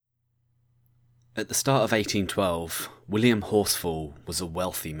At the start of 1812, William Horsfall was a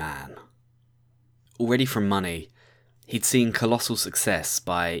wealthy man. Already from money, he'd seen colossal success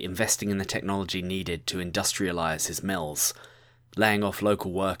by investing in the technology needed to industrialise his mills, laying off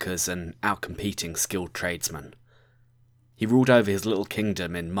local workers and outcompeting skilled tradesmen. He ruled over his little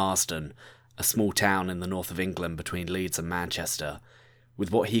kingdom in Marsden, a small town in the north of England between Leeds and Manchester, with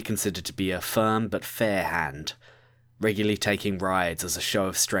what he considered to be a firm but fair hand, regularly taking rides as a show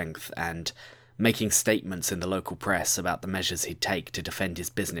of strength and making statements in the local press about the measures he'd take to defend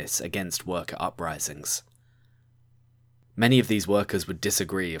his business against worker uprisings. Many of these workers would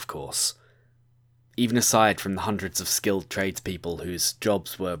disagree, of course. Even aside from the hundreds of skilled tradespeople whose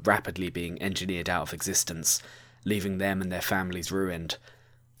jobs were rapidly being engineered out of existence, leaving them and their families ruined,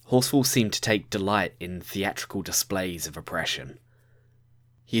 Horsfall seemed to take delight in theatrical displays of oppression.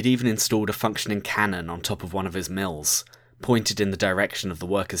 He had even installed a functioning cannon on top of one of his mills, pointed in the direction of the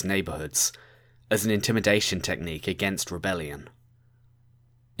workers' neighbourhoods, as an intimidation technique against rebellion.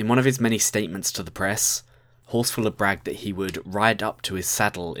 In one of his many statements to the press, Horsfall had bragged that he would ride up to his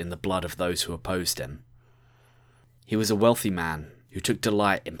saddle in the blood of those who opposed him. He was a wealthy man who took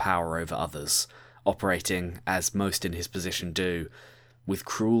delight in power over others, operating, as most in his position do, with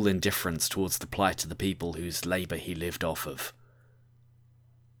cruel indifference towards the plight of the people whose labour he lived off of.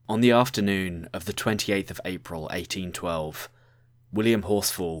 On the afternoon of the 28th of April 1812, William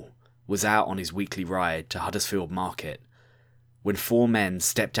Horsfall was out on his weekly ride to Huddersfield Market when 4 men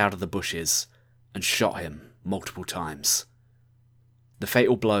stepped out of the bushes and shot him multiple times. The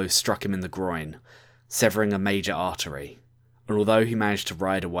fatal blow struck him in the groin, severing a major artery, and although he managed to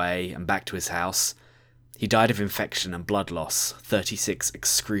ride away and back to his house, he died of infection and blood loss 36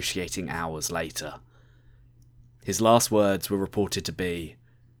 excruciating hours later. His last words were reported to be,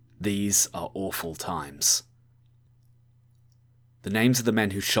 "These are awful times." The names of the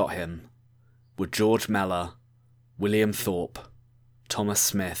men who shot him were George Mellor, William Thorpe, Thomas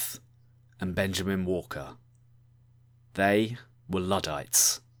Smith, and Benjamin Walker. They were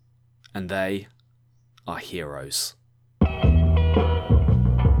Luddites, and they are heroes.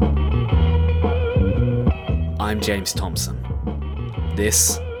 I'm James Thompson.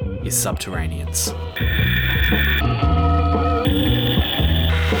 This is Subterraneans.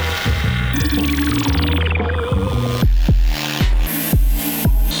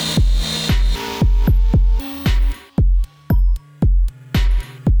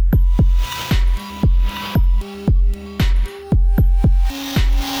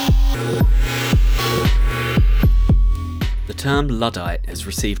 The term Luddite has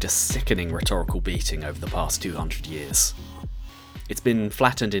received a sickening rhetorical beating over the past 200 years. It's been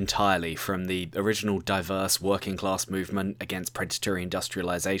flattened entirely from the original diverse working class movement against predatory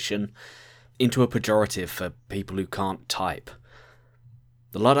industrialisation into a pejorative for people who can't type.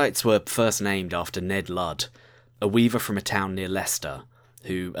 The Luddites were first named after Ned Ludd, a weaver from a town near Leicester,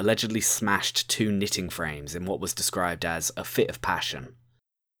 who allegedly smashed 2 knitting frames in what was described as a fit of passion.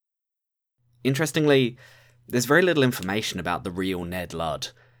 Interestingly, there's very little information about the real Ned Ludd,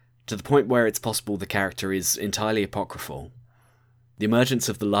 to the point where it's possible the character is entirely apocryphal. The emergence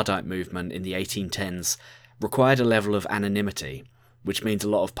of the Luddite movement in the 1810s required a level of anonymity, which means a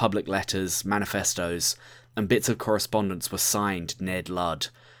lot of public letters, manifestos, and bits of correspondence were signed Ned Ludd,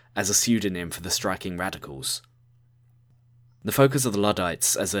 as a pseudonym for the striking radicals. The focus of the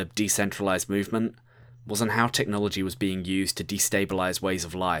Luddites as a decentralised movement was on how technology was being used to destabilise ways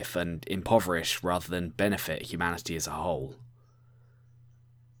of life and impoverish rather than benefit humanity as a whole.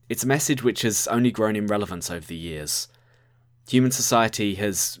 It's a message which has only grown in relevance over the years. Human society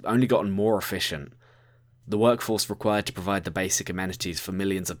has only gotten more efficient. The workforce required to provide the basic amenities for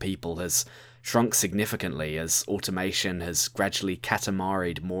millions of people has shrunk significantly as automation has gradually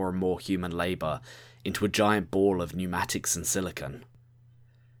catamaried more and more human labour into a giant ball of pneumatics and silicon.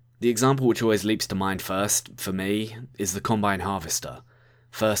 The example which always leaps to mind first, for me, is the combine harvester,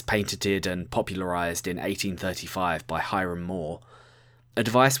 first patented and popularised in 1835 by Hiram Moore, a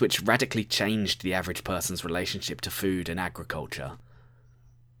device which radically changed the average person's relationship to food and agriculture.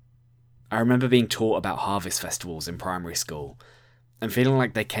 I remember being taught about harvest festivals in primary school, and feeling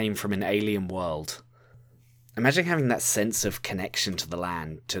like they came from an alien world. Imagine having that sense of connection to the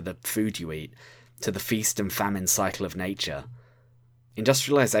land, to the food you eat, to the feast and famine cycle of nature.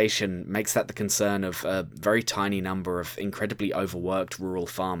 Industrialisation makes that the concern of a very tiny number of incredibly overworked rural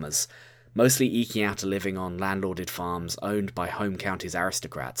farmers, mostly eking out a living on landlorded farms owned by home counties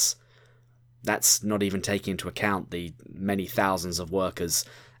aristocrats. That's not even taking into account the many thousands of workers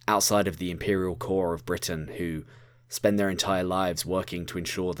outside of the imperial core of Britain who spend their entire lives working to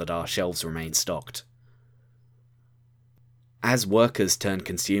ensure that our shelves remain stocked. As workers turn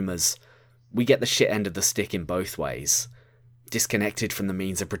consumers, We get the shit end of the stick in both ways. Disconnected from the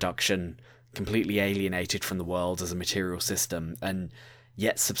means of production, completely alienated from the world as a material system, and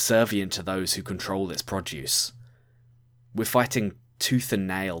yet subservient to those who control its produce. We're fighting tooth and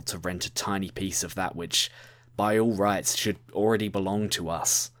nail to rent a tiny piece of that which, by all rights, should already belong to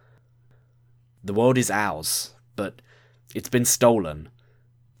us. The world is ours, but it's been stolen,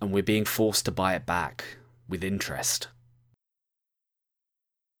 and we're being forced to buy it back, with interest.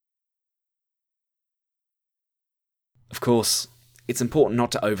 Of course, it's important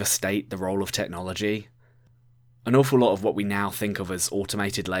not to overstate the role of technology. An awful lot of what we now think of as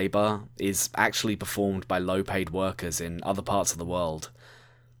automated labour is actually performed by low-paid workers in other parts of the world,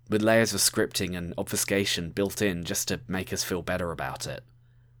 with layers of scripting and obfuscation built in just to make us feel better about it.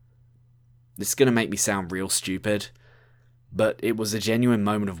 This is going to make me sound real stupid, but it was a genuine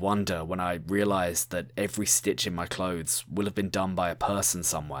moment of wonder when I realised that every stitch in my clothes will have been done by a person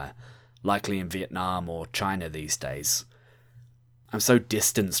somewhere, likely in Vietnam or China these days. I'm so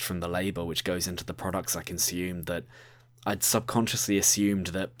distanced from the labour which goes into the products I consume that I'd subconsciously assumed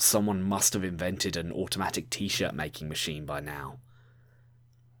that someone must have invented an automatic t-shirt making machine by now.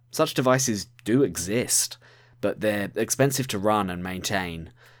 Such devices do exist, but they're expensive to run and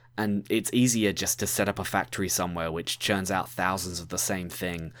maintain, and it's easier just to set up a factory somewhere which churns out thousands of the same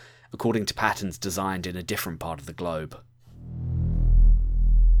thing, according to patterns designed in a different part of the globe.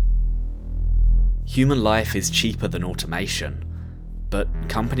 Human life is cheaper than automation, but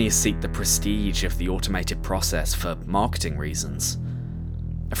companies seek the prestige of the automated process for marketing reasons.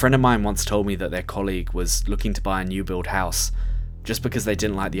 A friend of mine once told me that their colleague was looking to buy a new build house just because they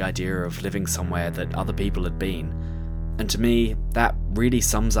didn't like the idea of living somewhere that other people had been. And to me, that really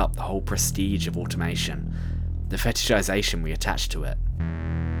sums up the whole prestige of automation, the fetishization we attach to it.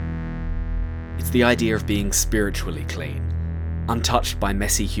 It's the idea of being spiritually clean, untouched by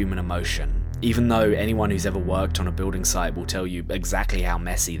messy human emotion, even though anyone who's ever worked on a building site will tell you exactly how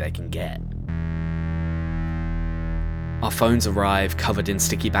messy they can get. Our phones arrive covered in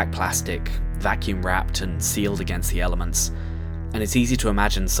sticky back plastic, vacuum wrapped and sealed against the elements, and it's easy to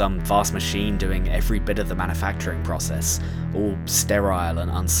imagine some vast machine doing every bit of the manufacturing process, all sterile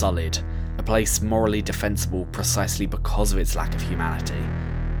and unsullied, a place morally defensible precisely because of its lack of humanity.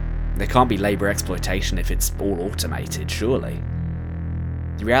 There can't be labour exploitation if it's all automated, surely.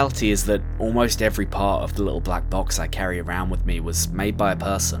 The reality is that almost every part of the little black box I carry around with me was made by a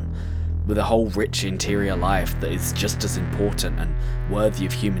person, with a whole rich interior life that is just as important and worthy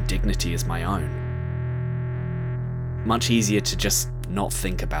of human dignity as my own. Much easier to just not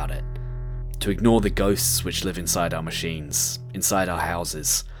think about it, to ignore the ghosts which live inside our machines, inside our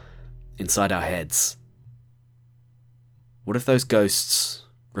houses, inside our heads. What if those ghosts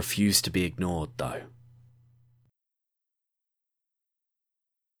refuse to be ignored, though?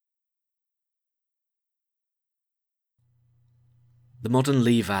 The modern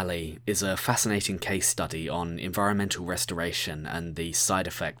Lee Valley is a fascinating case study on environmental restoration and the side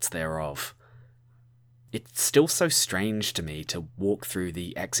effects thereof. It's still so strange to me to walk through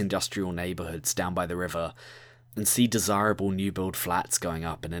the ex-industrial neighbourhoods down by the river and see desirable new build flats going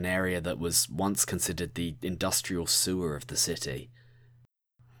up in an area that was once considered the industrial sewer of the city.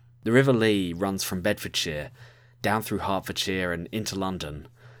 The River Lee runs from Bedfordshire, down through Hertfordshire and into London,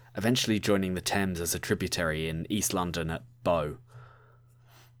 eventually joining the Thames as a tributary in East London at Bow.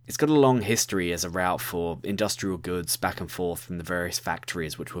 It's got a long history as a route for industrial goods back and forth from the various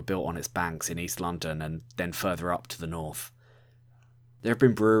factories which were built on its banks in East London and then further up to the north. There have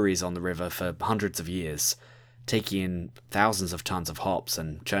been breweries on the river for hundreds of years, taking in thousands of tons of hops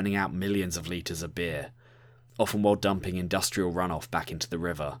and churning out millions of litres of beer, often while dumping industrial runoff back into the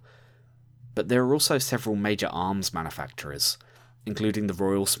river. But there are also several major arms manufacturers, including the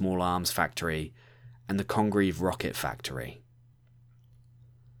Royal Small Arms Factory and the Congreve Rocket Factory.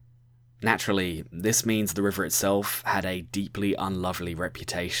 Naturally, this means the river itself had a deeply unlovely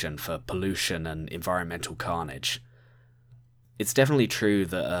reputation for pollution and environmental carnage. It's definitely true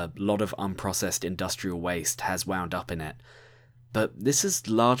that a lot of unprocessed industrial waste has wound up in it, but this has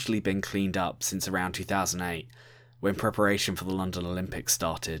largely been cleaned up since around 2008, when preparation for the London Olympics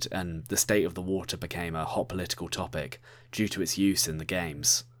started and the state of the water became a hot political topic due to its use in the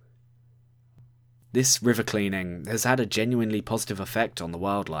Games. This river cleaning has had a genuinely positive effect on the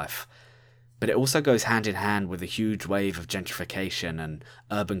wildlife, but it also goes hand in hand with a huge wave of gentrification and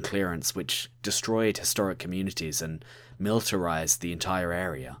urban clearance which destroyed historic communities and militarized the entire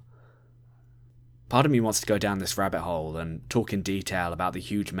area. Part of me wants to go down this rabbit hole and talk in detail about the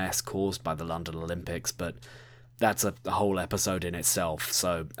huge mess caused by the London Olympics, but that's a whole episode in itself,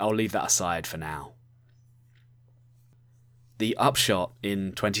 so I'll leave that aside for now. The upshot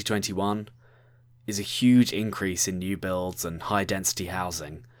in 2021 is a huge increase in new builds and high-density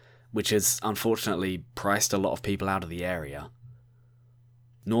housing, which has unfortunately priced a lot of people out of the area.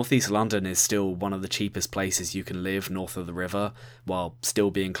 Northeast London is still one of the cheapest places you can live north of the river, while still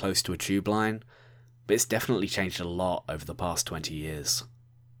being close to a tube line, but it's definitely changed a lot over the past 20 years.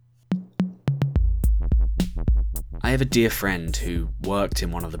 I have a dear friend who worked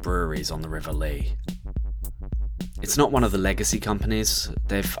in one of the breweries on the River Lee. It's not one of the legacy companies,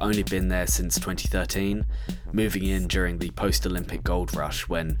 they've only been there since 2013, moving in during the post-Olympic gold rush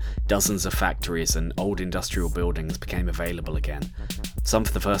when dozens of factories and old industrial buildings became available again, some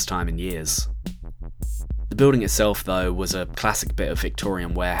for the first time in years. The building itself, though, was a classic bit of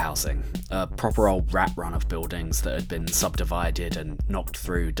Victorian warehousing, a proper old rat run of buildings that had been subdivided and knocked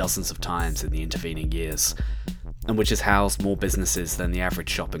through dozens of times in the intervening years, and which has housed more businesses than the average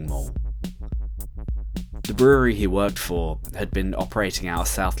shopping mall. The brewery he worked for had been operating out of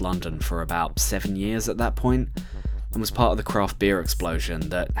South London for about 7 years at that point, and was part of the craft beer explosion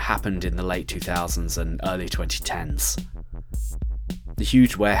that happened in the late 2000s and early 2010s. The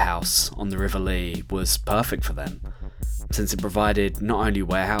huge warehouse on the River Lee was perfect for them, since it provided not only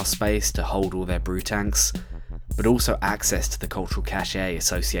warehouse space to hold all their brew tanks, but also access to the cultural cachet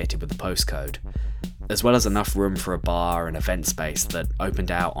associated with the postcode, as well as enough room for a bar and event space that opened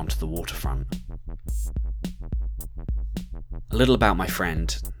out onto the waterfront. A little about my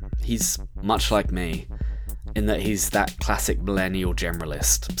friend. He's much like me, in that he's that classic millennial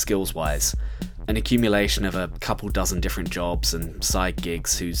generalist, skills-wise, an accumulation of a couple dozen different jobs and side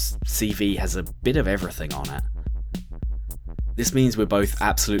gigs whose CV has a bit of everything on it. This means we're both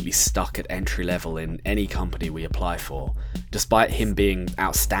absolutely stuck at entry level in any company we apply for, despite him being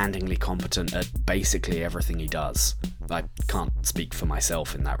outstandingly competent at basically everything he does. I can't speak for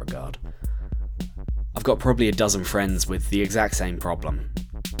myself in that regard. I've got probably a dozen friends with the exact same problem.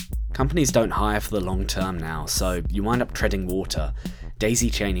 Companies don't hire for the long term now, so you wind up treading water, daisy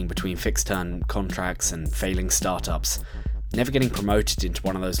chaining between fixed-term contracts and failing startups, never getting promoted into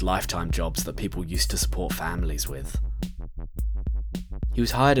one of those lifetime jobs that people used to support families with. He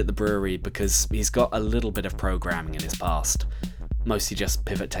was hired at the brewery because he's got a little bit of programming in his past, mostly just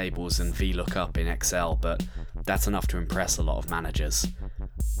pivot tables and VLOOKUP in Excel, but that's enough to impress a lot of managers.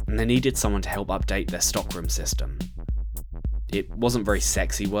 And they needed someone to help update their stockroom system. It wasn't very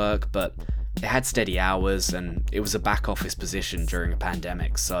sexy work, but it had steady hours, and it was a back office position during a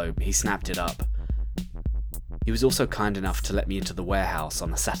pandemic, so he snapped it up. He was also kind enough to let me into the warehouse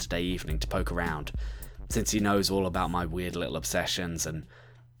on a Saturday evening to poke around, since he knows all about my weird little obsessions, and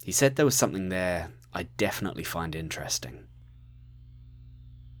he said there was something there I'd definitely find interesting.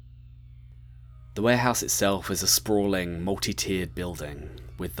 The warehouse itself is a sprawling, multi-tiered building,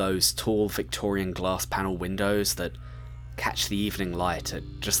 with those tall Victorian glass panel windows that catch the evening light at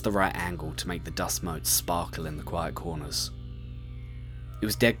just the right angle to make the dust motes sparkle in the quiet corners. It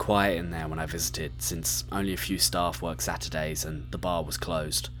was dead quiet in there when I visited, since only a few staff worked Saturdays and the bar was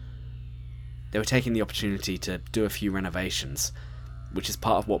closed. They were taking the opportunity to do a few renovations, which is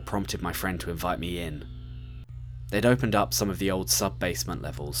part of what prompted my friend to invite me in. They'd opened up some of the old sub-basement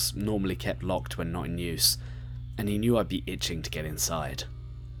levels, normally kept locked when not in use, and he knew I'd be itching to get inside.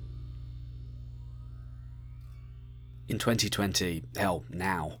 In 2020, hell,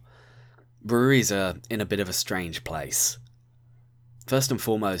 now, breweries are in a bit of a strange place. First and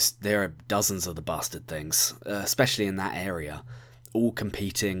foremost, there are dozens of the bastard things, especially in that area, all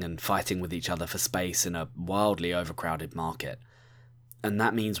competing and fighting with each other for space in a wildly overcrowded market. And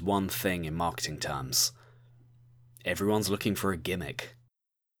that means one thing in marketing terms. Everyone's looking for a gimmick.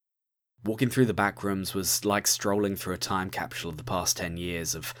 Walking through the back rooms was like strolling through a time capsule of the past 10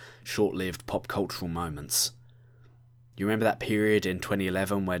 years of short-lived pop cultural moments. You remember that period in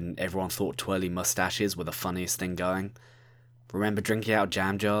 2011 when everyone thought twirly mustaches were the funniest thing going? Remember drinking out of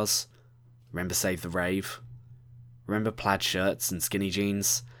jam jars? Remember Save the Rave? Remember plaid shirts and skinny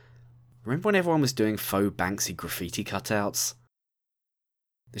jeans? Remember when everyone was doing faux Banksy graffiti cutouts?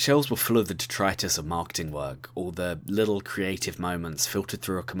 The shelves were full of the detritus of marketing work, all the little creative moments filtered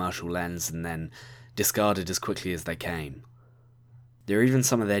through a commercial lens and then discarded as quickly as they came. There are even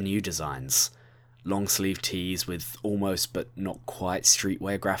some of their new designs, long-sleeve tees with almost but not quite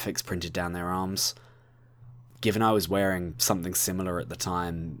streetwear graphics printed down their arms. Given I was wearing something similar at the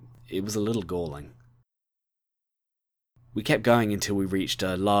time, it was a little galling. We kept going until we reached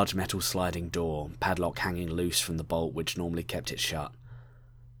a large metal sliding door, padlock hanging loose from the bolt which normally kept it shut.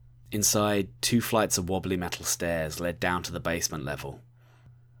 Inside, 2 flights of wobbly metal stairs led down to the basement level.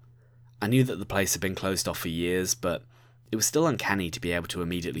 I knew that the place had been closed off for years, but it was still uncanny to be able to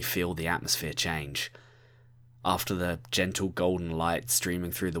immediately feel the atmosphere change. After the gentle golden light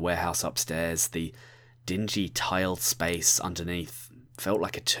streaming through the warehouse upstairs, the dingy tiled space underneath felt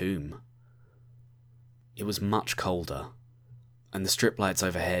like a tomb. It was much colder, and the strip lights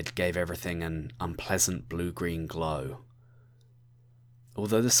overhead gave everything an unpleasant blue-green glow.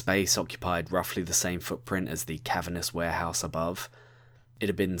 Although the space occupied roughly the same footprint as the cavernous warehouse above, it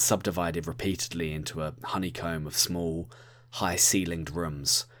had been subdivided repeatedly into a honeycomb of small, high-ceilinged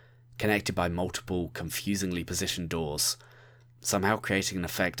rooms, connected by multiple, confusingly positioned doors, somehow creating an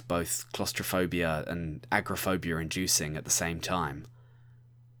effect both claustrophobia and agoraphobia-inducing at the same time.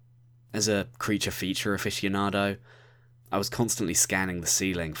 As a creature feature aficionado, I was constantly scanning the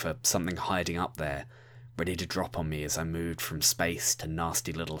ceiling for something hiding up there, ready to drop on me as I moved from space to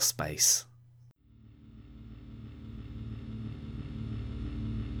nasty little space.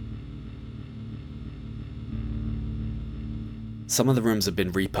 Some of the rooms had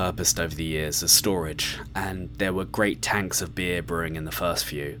been repurposed over the years as storage, and there were great tanks of beer brewing in the first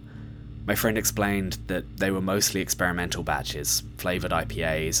few. My friend explained that they were mostly experimental batches, flavoured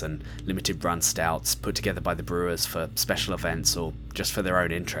IPAs and limited run stouts put together by the brewers for special events or just for their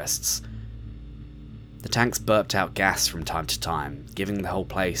own interests. The tanks burped out gas from time to time, giving the whole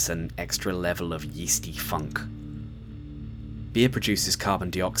place an extra level of yeasty funk. Beer produces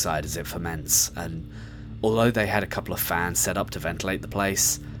carbon dioxide as it ferments, and although they had a couple of fans set up to ventilate the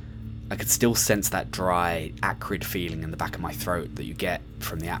place, I could still sense that dry, acrid feeling in the back of my throat that you get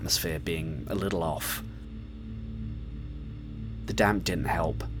from the atmosphere being a little off. The damp didn't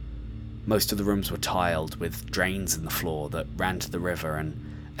help. Most of the rooms were tiled, with drains in the floor that ran to the river and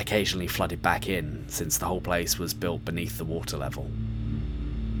occasionally flooded back in, since the whole place was built beneath the water level.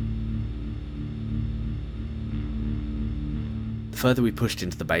 The further we pushed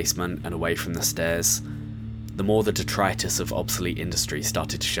into the basement and away from the stairs, the more the detritus of obsolete industry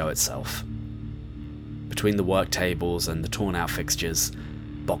started to show itself. Between the work tables and the torn-out fixtures,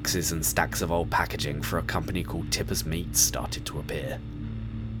 boxes and stacks of old packaging for a company called Tipper's Meats started to appear.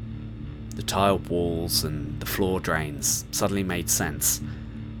 The tiled walls and the floor drains suddenly made sense.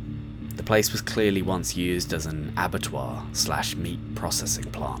 The place was clearly once used as an abattoir/meat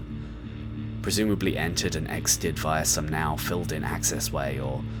processing plant, presumably entered and exited via some now filled-in accessway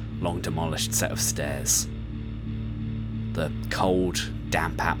or long-demolished set of stairs. The cold,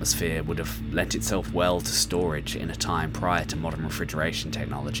 damp atmosphere would have lent itself well to storage in a time prior to modern refrigeration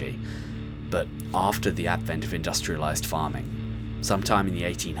technology, but after the advent of industrialised farming, sometime in the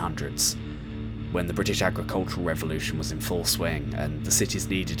 1800s, when the British agricultural revolution was in full swing and the cities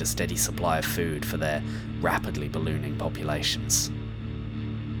needed a steady supply of food for their rapidly ballooning populations.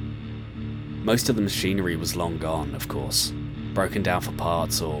 Most of the machinery was long gone, of course, broken down for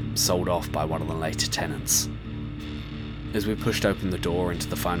parts or sold off by one of the later tenants. As we pushed open the door into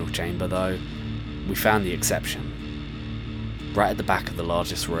the final chamber, though, we found the exception. Right at the back of the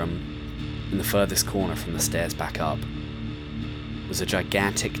largest room, in the furthest corner from the stairs back up, was a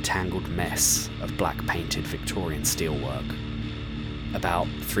gigantic tangled mess of black-painted Victorian steelwork, about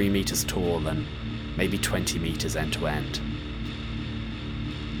 3 meters tall and maybe 20 meters end to end.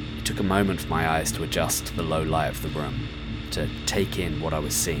 It took a moment for my eyes to adjust to the low light of the room, to take in what I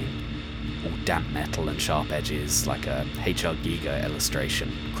was seeing. All damp metal and sharp edges, like a H.R. Giger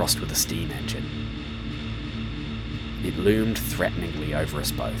illustration crossed with a steam engine. It loomed threateningly over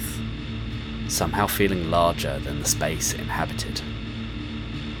us both, somehow feeling larger than the space it inhabited.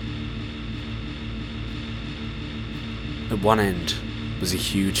 At one end was a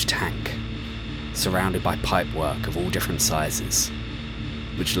huge tank, surrounded by pipework of all different sizes,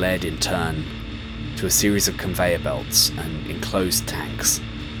 which led in turn to a series of conveyor belts and enclosed tanks,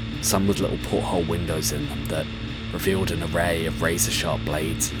 some with little porthole windows in them that revealed an array of razor-sharp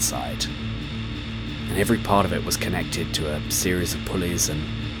blades inside. And every part of it was connected to a series of pulleys and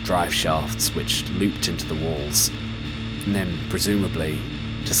drive shafts which looped into the walls, and then, presumably,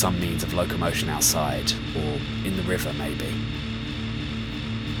 to some means of locomotion outside, or in the river maybe.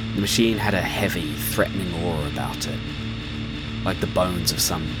 The machine had a heavy, threatening aura about it, like the bones of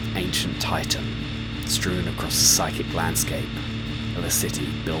some ancient titan strewn across the psychic landscape of a city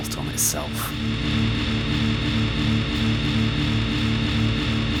built on itself.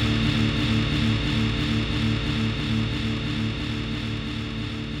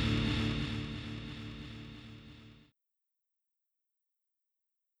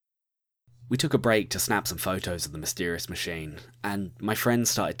 We took a break to snap some photos of the mysterious machine, and my friend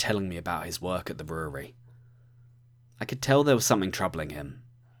started telling me about his work at the brewery. I could tell there was something troubling him.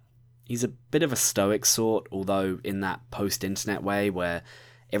 He's a bit of a stoic sort, although in that post-internet way where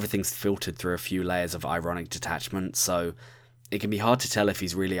everything's filtered through a few layers of ironic detachment, so It can be hard to tell if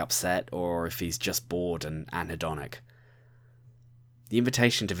he's really upset or if he's just bored and anhedonic. The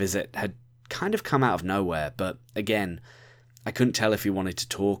invitation to visit had kind of come out of nowhere, but again, I couldn't tell if he wanted to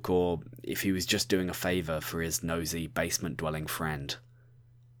talk or if he was just doing a favour for his nosy basement-dwelling friend.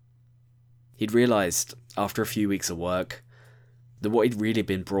 He'd realised, after a few weeks of work, that what he'd really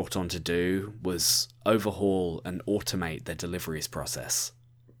been brought on to do was overhaul and automate their deliveries process.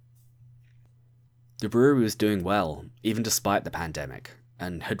 The brewery was doing well, even despite the pandemic,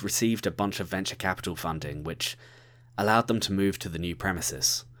 and had received a bunch of venture capital funding which allowed them to move to the new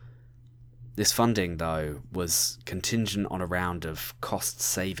premises. This funding, though, was contingent on a round of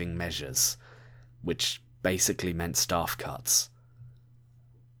cost-saving measures, which basically meant staff cuts.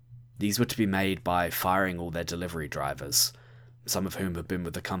 These were to be made by firing all their delivery drivers, some of whom had been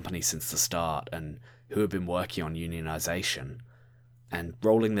with the company since the start and who had been working on unionisation, and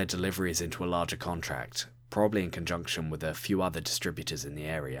rolling their deliveries into a larger contract, probably in conjunction with a few other distributors in the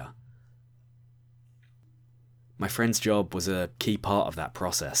area. My friend's job was a key part of that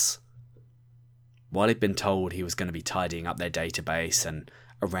process. While he'd been told he was going to be tidying up their database and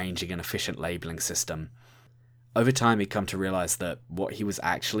arranging an efficient labelling system, over time he'd come to realise that what he was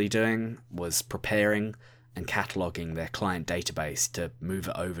actually doing was preparing and cataloguing their client database to move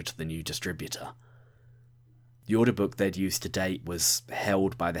it over to the new distributor. The order book they'd used to date was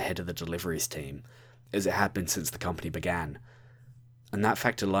held by the head of the deliveries team, as it had been since the company began, and that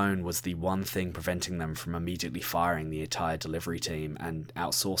fact alone was the one thing preventing them from immediately firing the entire delivery team and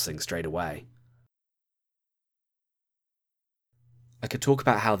outsourcing straight away. I could talk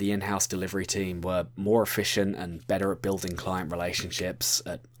about how the in-house delivery team were more efficient and better at building client relationships,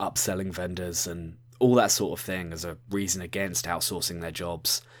 at upselling vendors, and all that sort of thing as a reason against outsourcing their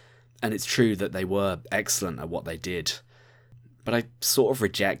jobs. And it's true that they were excellent at what they did, but I sort of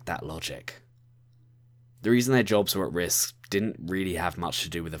reject that logic. The reason their jobs were at risk didn't really have much to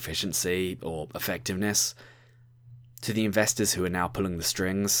do with efficiency or effectiveness. To the investors who are now pulling the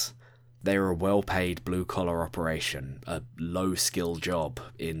strings, they were a well-paid blue-collar operation, a low-skill job,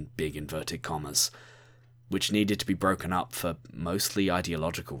 in big inverted commas, which needed to be broken up for mostly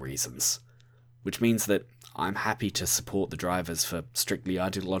ideological reasons, which means that I'm happy to support the drivers for strictly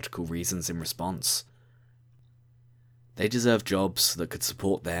ideological reasons in response. They deserve jobs that could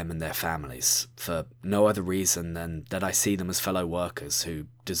support them and their families, for no other reason than that I see them as fellow workers who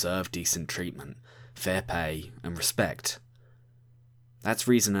deserve decent treatment, fair pay, and respect. That's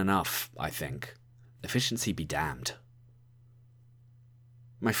reason enough, I think. Efficiency be damned.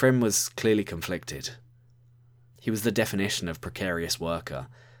 My friend was clearly conflicted. He was the definition of precarious worker,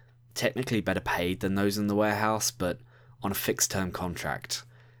 technically better paid than those in the warehouse, but on a fixed-term contract,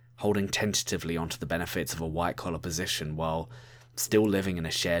 holding tentatively onto the benefits of a white-collar position while still living in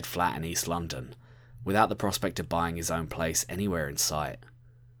a shared flat in East London, without the prospect of buying his own place anywhere in sight.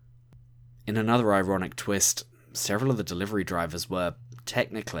 In another ironic twist, several of the delivery drivers were,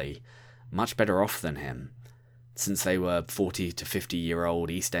 technically, much better off than him, since they were 40 to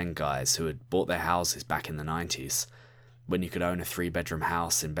 50-year-old East End guys who had bought their houses back in the 90s, when you could own a 3-bedroom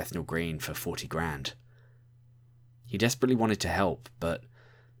house in Bethnal Green for 40 grand. He desperately wanted to help, but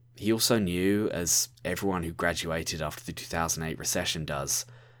he also knew, as everyone who graduated after the 2008 recession does,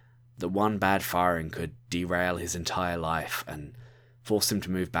 that one bad firing could derail his entire life and force him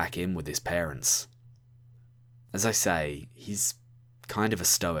to move back in with his parents. As I say, he's kind of a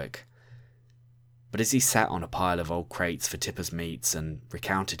stoic, but as he sat on a pile of old crates for Tipper's Meats and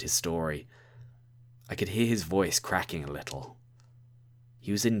recounted his story, I could hear his voice cracking a little.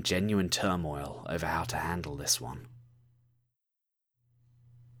 He was in genuine turmoil over how to handle this one.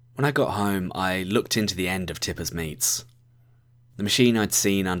 When I got home, I looked into the end of Tipper's Meats. The machine I'd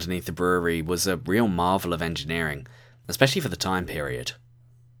seen underneath the brewery was a real marvel of engineering, especially for the time period.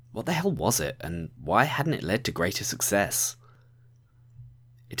 What the hell was it, and why hadn't it led to greater success?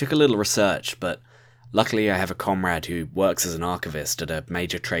 It took a little research, but luckily I have a comrade who works as an archivist at a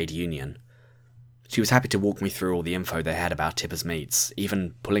major trade union. She was happy to walk me through all the info they had about Tipper's Meats,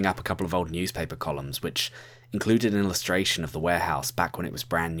 even pulling up a couple of old newspaper columns, which included an illustration of the warehouse back when it was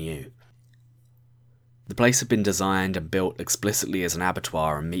brand new. The place had been designed and built explicitly as an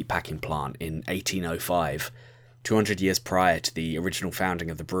abattoir and meatpacking plant in 1805, 200 years prior to the original founding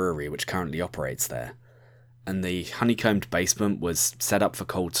of the brewery which currently operates there, and the honeycombed basement was set up for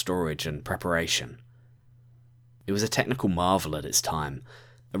cold storage and preparation. It was a technical marvel at its time,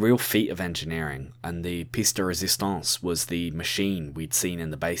 a real feat of engineering, and the piece de resistance was the machine we'd seen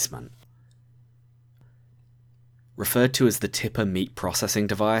in the basement. Referred to as the Tipper Meat Processing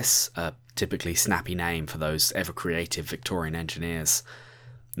Device, a typically snappy name for those ever-creative Victorian engineers,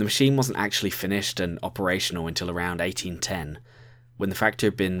 The machine wasn't actually finished and operational until around 1810, when the factory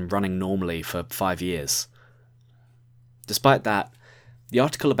had been running normally for 5 years. Despite that, the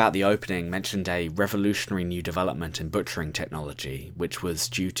article about the opening mentioned a revolutionary new development in butchering technology, which was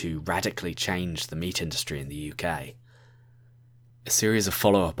due to radically change the meat industry in the UK. A series of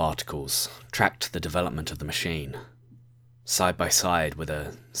follow-up articles tracked the development of the machine, side by side with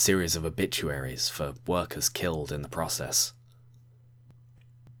a series of obituaries for workers killed in the process.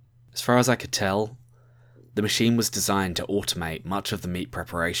 As far as I could tell, the machine was designed to automate much of the meat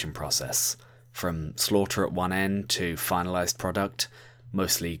preparation process, from slaughter at one end to finalised product,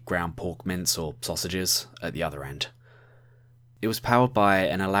 mostly ground pork mince or sausages, at the other end. It was powered by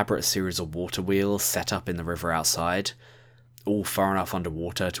an elaborate series of water wheels set up in the river outside, all far enough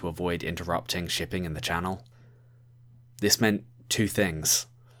underwater to avoid interrupting shipping in the channel. This meant two things.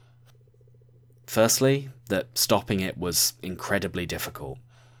 Firstly, that stopping it was incredibly difficult,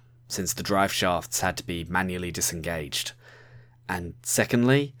 since the drive shafts had to be manually disengaged, and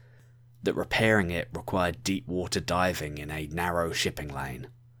secondly, that repairing it required deep water diving in a narrow shipping lane.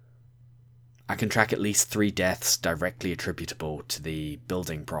 I can track at least 3 deaths directly attributable to the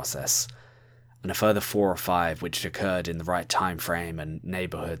building process, and a further 4 or 5 which occurred in the right time frame and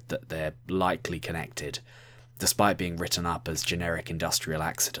neighbourhood that they're likely connected, despite being written up as generic industrial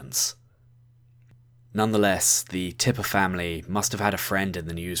accidents. Nonetheless, the Tipper family must have had a friend in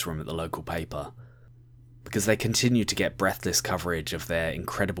the newsroom at the local paper, because they continued to get breathless coverage of their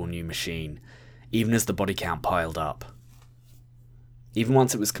incredible new machine, even as the body count piled up. Even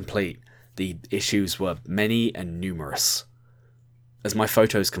once it was complete, the issues were many and numerous. As my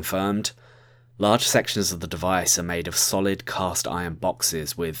photos confirmed, large sections of the device are made of solid cast iron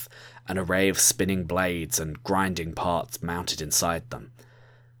boxes with an array of spinning blades and grinding parts mounted inside them,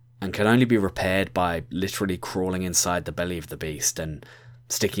 and can only be repaired by literally crawling inside the belly of the beast and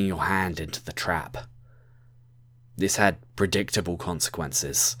sticking your hand into the trap. This had predictable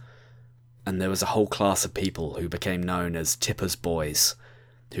consequences, and there was a whole class of people who became known as Tipper's Boys,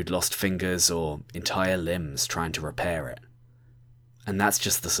 who'd lost fingers or entire limbs trying to repair it. And that's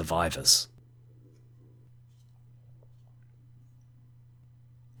just the survivors.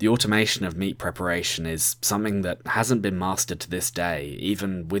 The automation of meat preparation is something that hasn't been mastered to this day,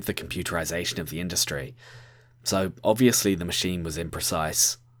 even with the computerization of the industry, so obviously the machine was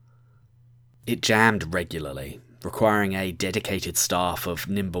imprecise. It jammed regularly, requiring a dedicated staff of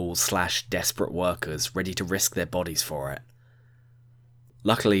nimble/desperate workers ready to risk their bodies for it.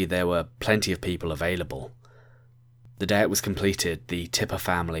 Luckily, there were plenty of people available. The day it was completed, the Tipper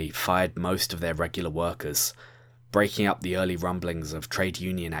family fired most of their regular workers, breaking up the early rumblings of trade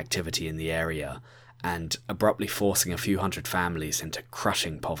union activity in the area and abruptly forcing a few hundred families into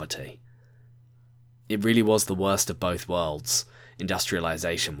crushing poverty. It really was the worst of both worlds,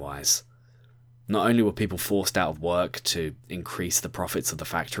 industrialization-wise. Not only were people forced out of work to increase the profits of the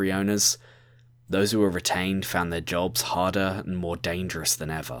factory owners, those who were retained found their jobs harder and more dangerous than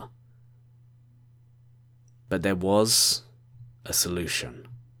ever. But there was a solution.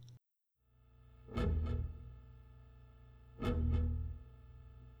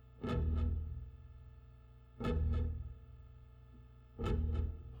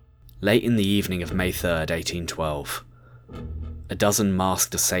 Late in the evening of May 3rd, 1812, a dozen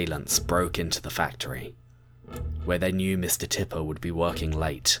masked assailants broke into the factory, where they knew Mr. Tipper would be working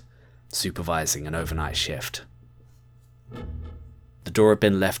late, supervising an overnight shift. The door had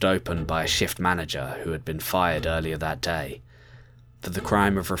been left open by a shift manager who had been fired earlier that day for the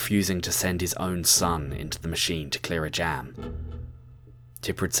crime of refusing to send his own son into the machine to clear a jam.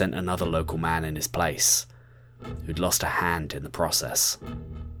 Tipper had sent another local man in his place, who'd lost a hand in the process.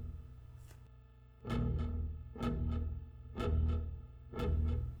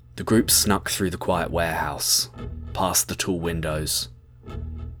 The group snuck through the quiet warehouse, past the tall windows,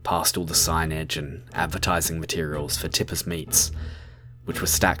 past all the signage and advertising materials for Tipper's Meats, which were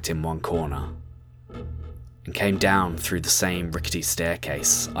stacked in one corner, and came down through the same rickety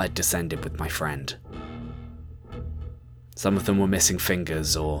staircase I'd descended with my friend. Some of them were missing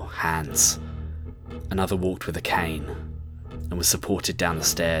fingers or hands. Another walked with a cane and was supported down the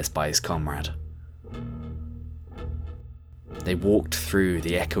stairs by his comrade. They walked through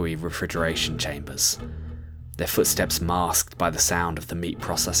the echoey refrigeration chambers, their footsteps masked by the sound of the meat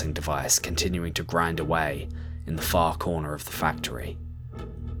processing device continuing to grind away in the far corner of the factory.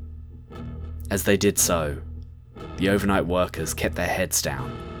 As they did so, the overnight workers kept their heads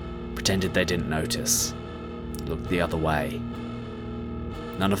down, pretended they didn't notice, looked the other way.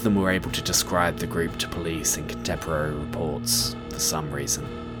 None of them were able to describe the group to police in contemporary reports for some reason.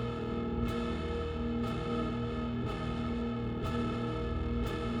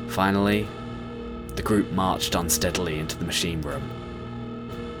 Finally, the group marched unsteadily into the machine room,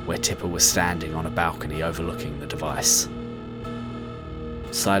 where Tipper was standing on a balcony overlooking the device.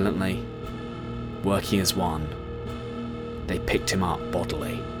 Silently, working as one, they picked him up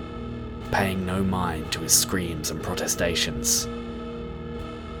bodily, paying no mind to his screams and protestations.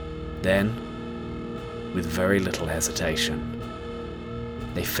 Then, with very little hesitation,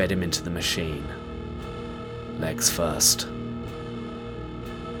 they fed him into the machine, legs first.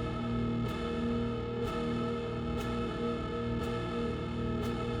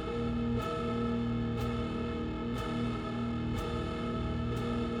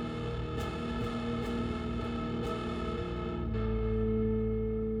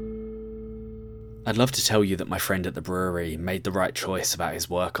 I'd love to tell you that my friend at the brewery made the right choice about his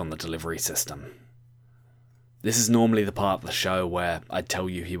work on the delivery system. This is normally the part of the show where I'd tell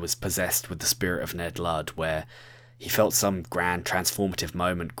you he was possessed with the spirit of Ned Ludd, where he felt some grand transformative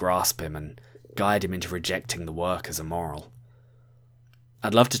moment grasp him and guide him into rejecting the work as immoral.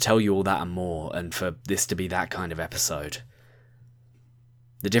 I'd love to tell you all that and more, and for this to be that kind of episode.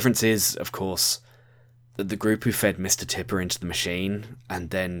 The difference is, of course, that the group who fed Mr. Tipper into the machine and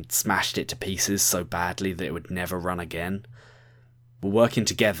then smashed it to pieces so badly that it would never run again were working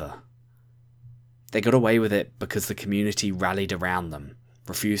together. They got away with it because the community rallied around them,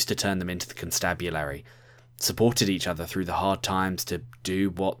 refused to turn them into the constabulary, supported each other through the hard times to do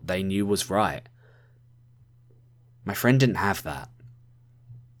what they knew was right. My friend didn't have that.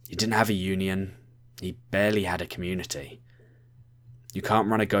 He didn't have a union. He barely had a community. You can't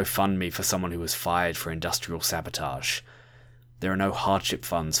run a GoFundMe for someone who was fired for industrial sabotage. There are no hardship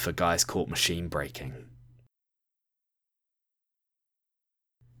funds for guys caught machine breaking.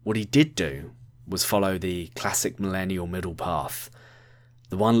 What he did do was follow the classic millennial middle path,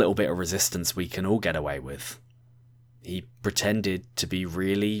 the one little bit of resistance we can all get away with. He pretended to be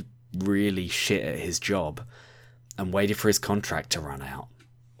really, really shit at his job and waited for his contract to run out.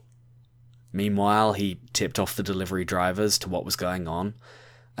 Meanwhile, he tipped off the delivery drivers to what was going on,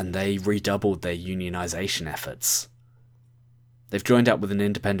 and they redoubled their unionisation efforts. They've joined up with an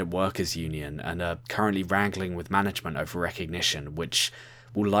independent workers' union and are currently wrangling with management over recognition, which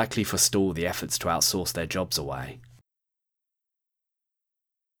will likely forestall the efforts to outsource their jobs away.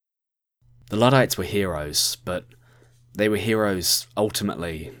 The Luddites were heroes, but they were heroes,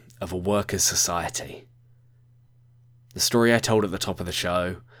 ultimately, of a workers' society. The story I told at the top of the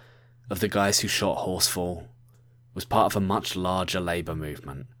show, of the guys who shot Horsfall, was part of a much larger labour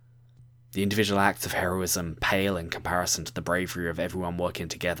movement. The individual acts of heroism pale in comparison to the bravery of everyone working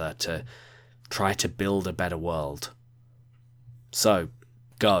together to try to build a better world. So,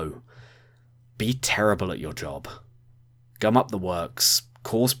 go. Be terrible at your job. Gum up the works.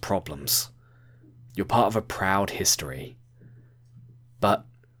 Cause problems. You're part of a proud history. But,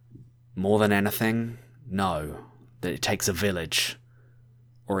 more than anything, know that it takes a village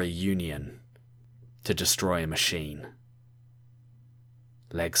or a union to destroy a machine.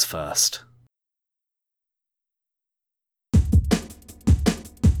 Legs first.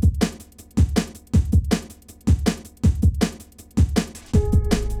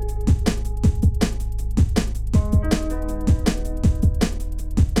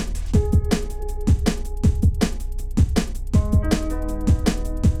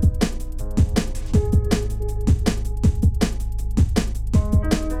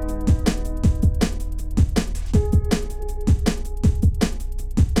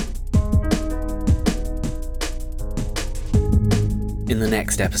 In the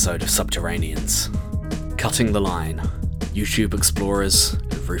next episode of Subterraneans, Cutting the Line, YouTube Explorers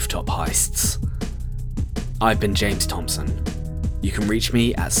and Rooftop Heists. I've been James Thompson. You can reach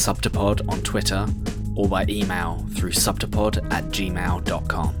me at Subtopod on Twitter or by email through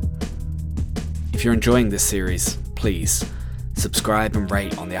subtopod@gmail.com. If you're enjoying this series, please subscribe and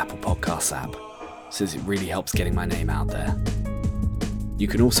rate on the Apple Podcasts app, since it really helps getting my name out there. You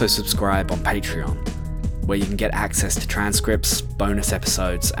can also subscribe on Patreon, where you can get access to transcripts, bonus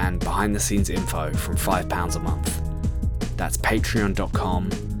episodes, and behind-the-scenes info from £5 a month. That's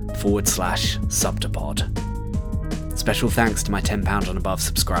patreon.com/subtopod. Special thanks to my £10 and above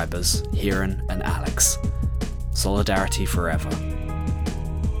subscribers, Kieran and Alex. Solidarity forever.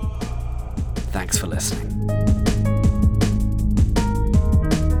 Thanks for listening.